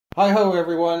Hi ho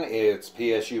everyone, it's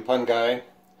PSU Pun Guy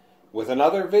with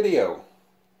another video.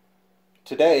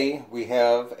 Today we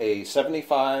have a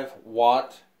 75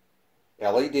 watt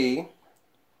LED.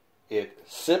 It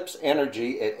sips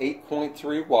energy at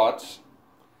 8.3 watts.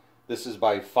 This is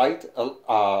by Feit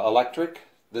Electric.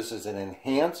 This is an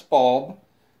enhanced bulb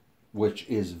which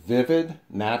is vivid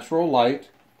natural light.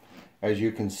 As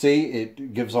you can see,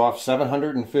 it gives off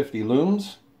 750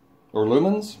 lumens.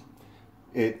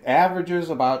 It averages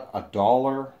about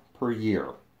 $1 per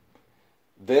year.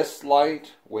 This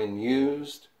light, when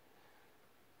used,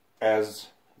 as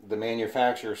the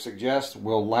manufacturer suggests,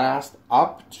 will last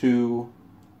up to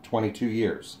 22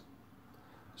 years.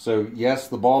 So yes,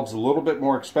 the bulb's a little bit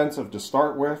more expensive to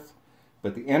start with,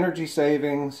 but the energy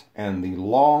savings and the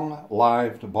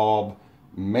long-lived bulb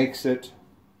makes it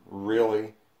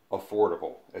really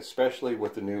affordable, especially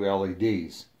with the new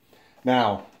LEDs.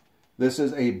 Now, this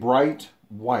is a bright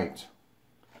white.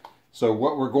 So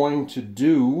what we're going to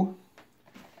do,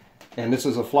 and this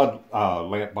is a flood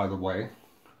lamp, by the way,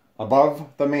 above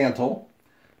the mantle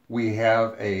we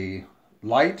have a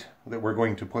light that we're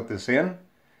going to put this in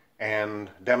and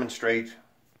demonstrate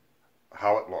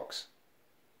how it looks.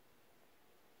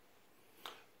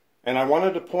 And I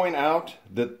wanted to point out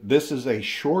that this is a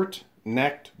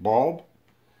short-necked bulb,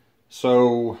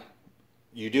 so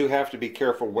you do have to be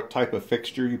careful what type of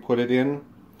fixture you put it in.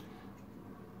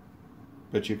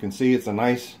 But you can see it's a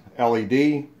nice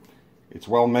LED. It's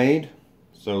well made.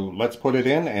 So let's put it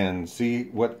in and see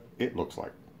what it looks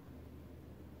like.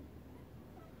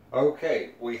 Okay,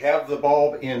 we have the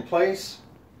bulb in place.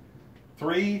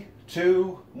 3,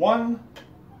 2, 1.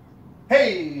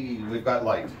 Hey, we've got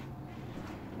light.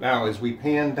 Now as we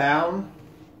pan down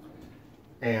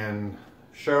and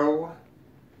show,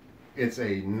 it's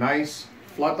a nice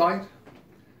floodlight.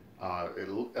 It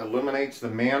illuminates the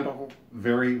mantle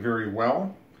very, very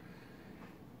well.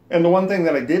 And the one thing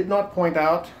that I did not point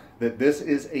out, that this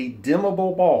is a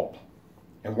dimmable bulb.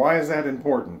 And why is that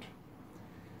important?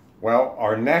 Well,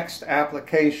 our next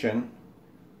application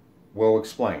will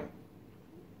explain.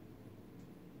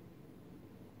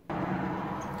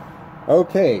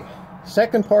 Okay,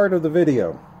 second part of the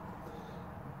video.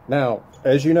 Now,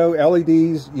 as you know,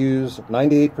 LEDs use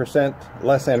 98%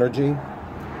 less energy.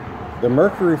 The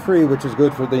Mercury Free, which is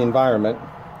good for the environment,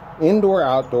 indoor,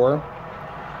 outdoor,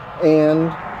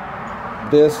 and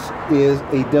this is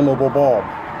a dimmable bulb.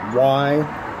 Why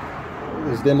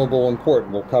is dimmable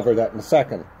important? We'll cover that in a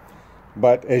second.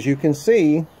 But as you can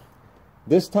see,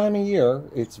 this time of year,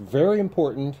 it's very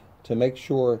important to make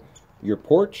sure your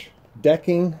porch,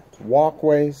 decking,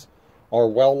 walkways are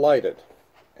well lighted.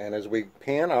 And as we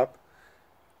pan up,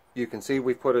 you can see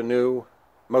we put a new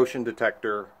motion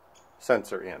detector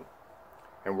sensor in.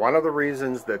 And one of the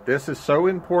reasons that this is so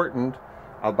important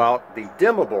about the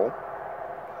dimmable,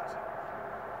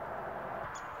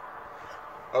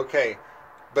 okay,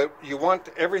 but you want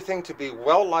everything to be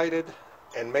well lighted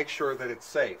and make sure that it's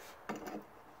safe.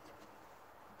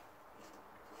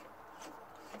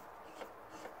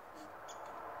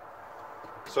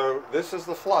 So this is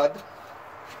the flood,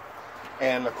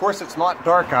 and of course it's not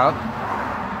dark out.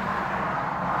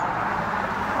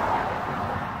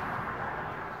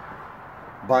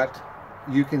 But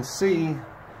you can see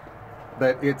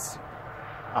that it's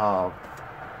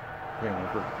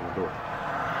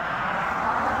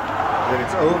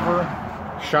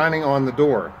over shining on the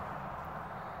door.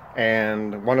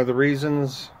 And one of the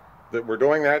reasons that we're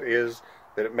doing that is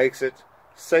that it makes it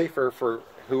safer for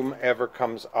whomever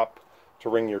comes up to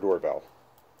ring your doorbell.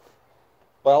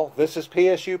 Well, this is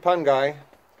PSU Pun Guy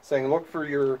saying look for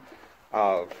your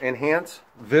enhanced,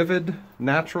 vivid,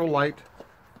 natural light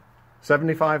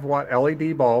 75 watt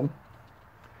LED bulb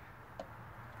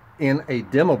in a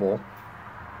dimmable.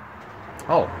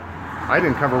 Oh, I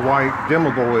didn't cover why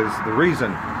dimmable is the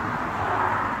reason.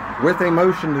 With a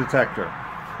motion detector.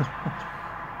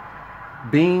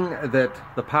 Being that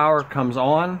the power comes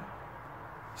on,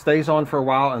 stays on for a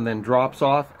while, and then drops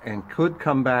off and could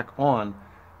come back on.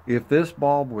 If this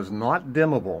bulb was not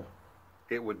dimmable,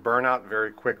 it would burn out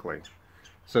very quickly.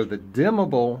 So the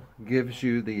dimmable gives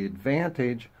you the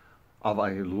advantage of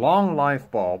a long life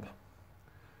bulb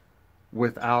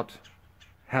without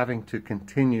having to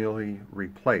continually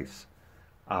replace.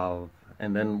 And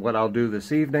then what I'll do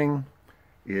this evening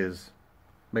is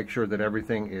make sure that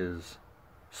everything is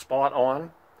spot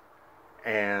on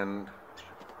and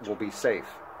will be safe.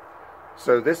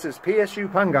 So this is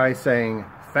PSU Pun Guy saying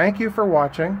thank you for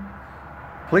watching.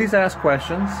 Please ask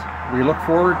questions. We look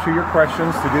forward to your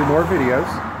questions to do more videos.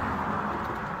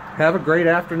 Have a great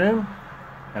afternoon.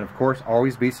 And of course,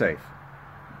 always be safe.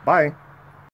 Bye.